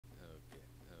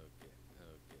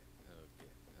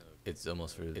It's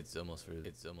almost for. It's almost for.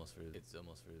 It's almost for. It's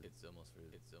almost for. It's almost for. It's almost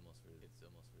for. It's almost for. It's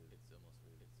almost for. It's almost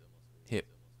for. Hip,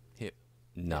 hip,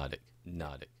 Nordic,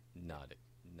 Nordic, Nordic,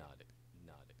 Nordic, Nordic,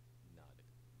 Nordic, Nordic.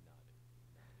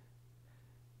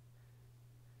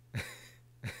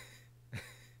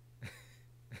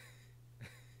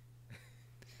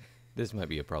 This might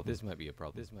be a problem. This might be a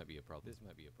problem. This might be a problem. This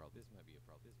might be a problem. This might be a problem. This might be a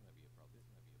problem. This might be a problem.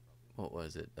 What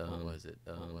was it? What was it?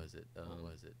 Was it? Was it? Was it?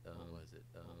 Was it? Was it? Was it? Was it?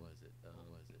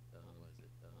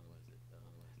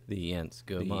 The ants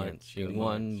go marching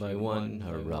one by one,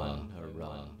 hurrah,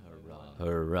 hurrah, hurrah,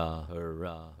 hurrah,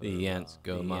 hurrah. The ants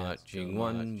go marching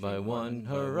one by one,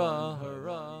 hurrah,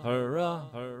 hurrah, hurrah,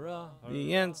 hurrah.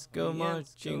 The ants go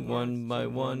marching one by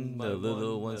one. The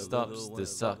little one stops to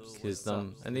suck his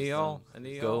thumb, and they all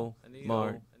go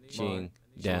marching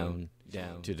down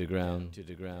to the ground.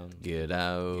 Get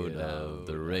out of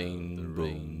the rain,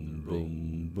 boom,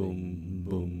 boom, boom,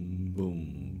 boom,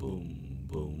 boom, boom,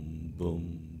 boom,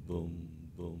 boom. Boom,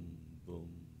 boom, boom,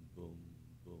 boom, boom, boom,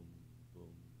 boom, boom,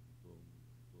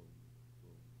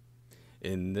 boom.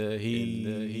 In the heat,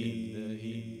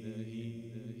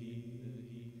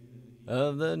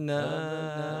 of the night.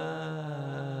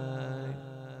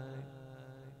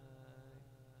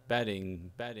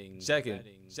 Batting, second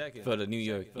for the New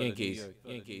York Yankees.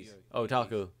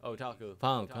 Otaku,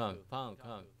 Pong, Kong.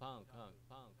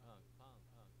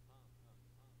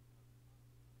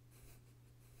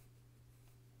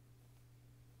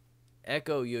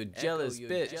 Echo, you jealous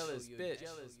bitch.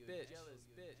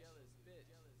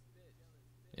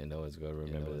 And no one's gonna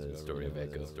remember the story of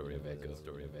Echo.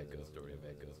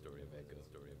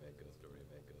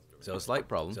 So slight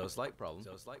problem.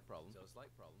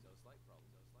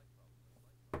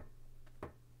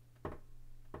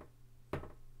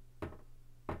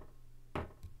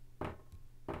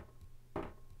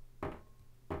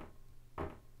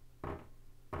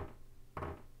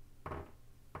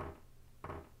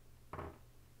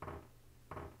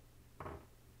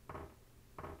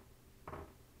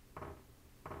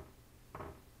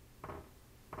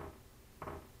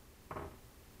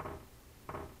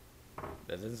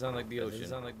 That doesn't sound like the ocean.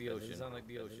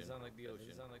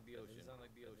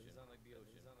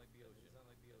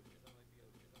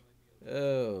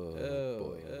 Oh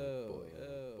boy.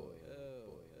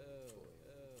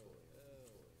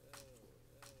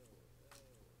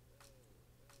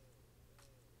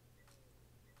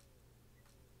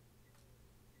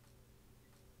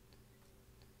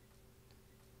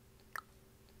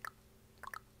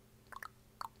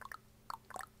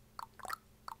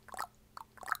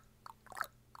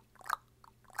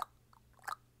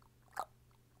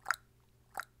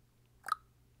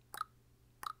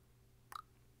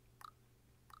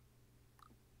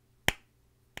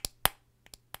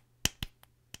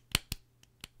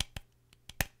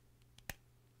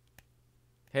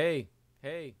 Hey,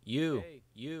 you,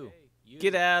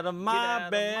 get out of my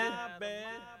bed,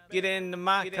 get into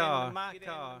my car.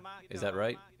 Is that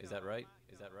right?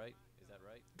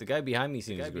 The guy behind me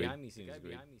seems to agree.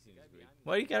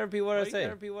 Why do you gotta repeat what I say?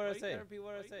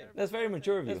 That's very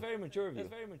mature of you. Why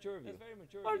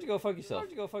don't you go fuck yourself?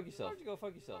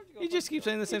 You just keep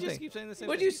saying the same thing.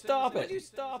 Would you stop it?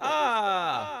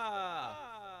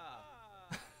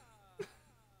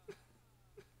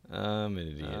 I'm an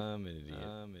idiot.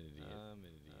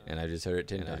 And I just heard it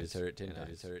 10 times.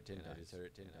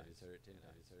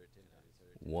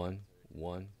 One.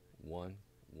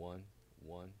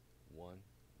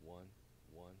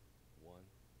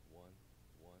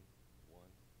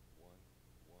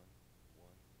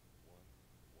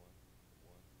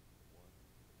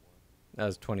 That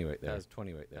was 20 right there.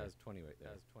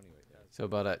 So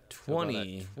about at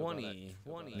 20,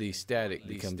 the static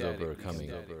becomes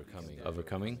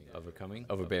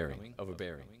overbearing.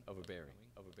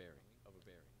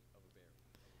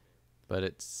 But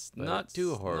it's not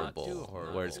too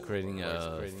horrible, where it's creating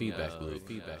a feedback loop.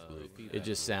 It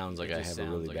just sounds like I have a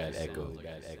really bad echo.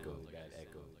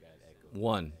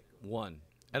 One.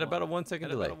 At about a 1 second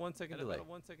delay.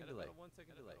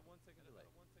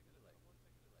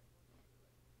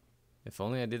 If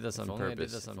only I did this on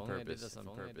purpose.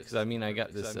 Because I mean, I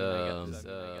got this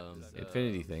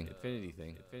infinity thing.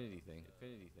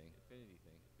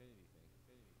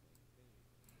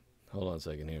 Hold on a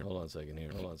second here.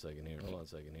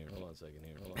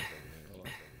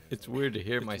 It's weird to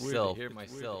hear myself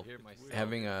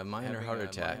having a minor heart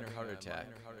attack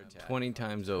 20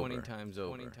 times over. I'm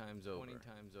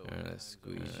gonna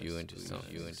squeeze you into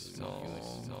something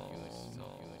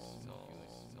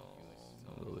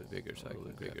a little bit bigger cycle.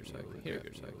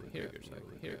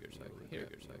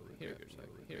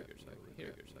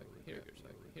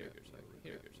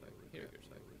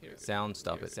 Sound,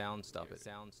 stop it. Sound, stop it.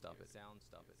 Sound, stop it. Sound,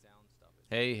 stop it. Sound, stop it.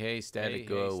 Hey, hey, static,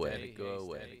 go away. Go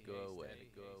away. Go away. Go away.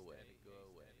 Go away.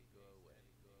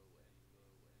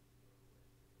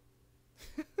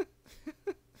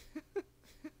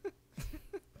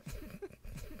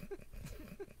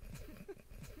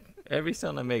 Every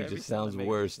sound I make just sounds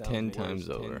worse 10 times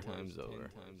over.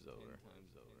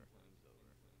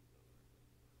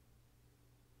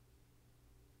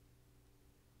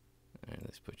 Alright,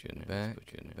 let's put you in the back.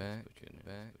 Put you in the back. Put you in the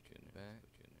back. Put you in the back.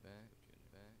 Put you in the back. Put you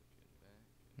in the back. Put you in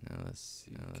the back. Now let's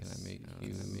see. Can I make you?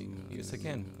 Yes, I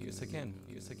can. Yes, I can.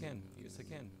 Yes, I can. Yes, I can. Yes, I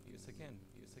can. Yes, I can.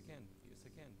 Yes, I can. Yes,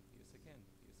 I can. Yes, I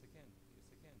can.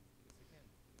 Yes,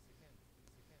 I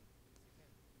can.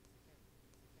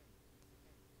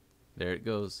 There it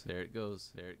goes. There it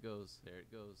goes. There it goes. There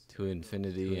it goes. To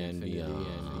infinity and beyond.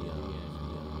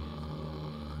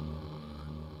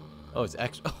 Oh, it's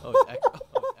actually. Oh, it's actually.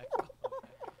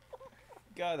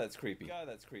 God, that's creepy. God,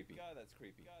 that's creepy. God, that's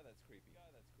creepy. God, that's creepy.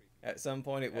 God, that's creepy. At some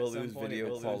point, it will lose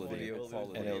video quality,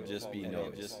 and it'll just be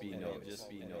no, just be no, just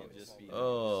be no, just be no.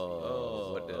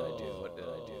 Oh, what did I do? What did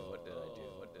I do? What did I do?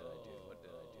 What did I do? What did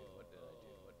I do? What did I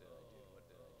do? What did I do? What did I do?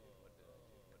 What did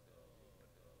I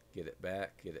do? Get it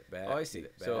back. Get it back. Oh, I see.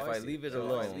 So if I leave it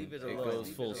alone, it goes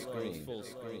full screen. Full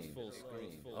screen. Full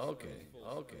screen. Okay.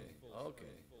 Okay.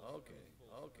 Okay. Okay.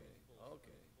 Okay.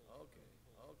 Okay. Okay.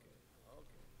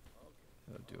 Okay.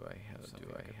 Do I have? Do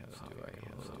I have? Do I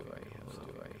have? Do I have?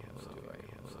 Do I have? Do I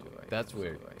have? Do I? That's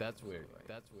weird. That's weird.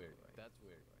 That's weird. That's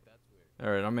weird. That's weird.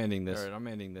 All right, I'm ending this. All right, I'm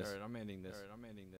ending this. All right, I'm ending this. All right, I'm ending this.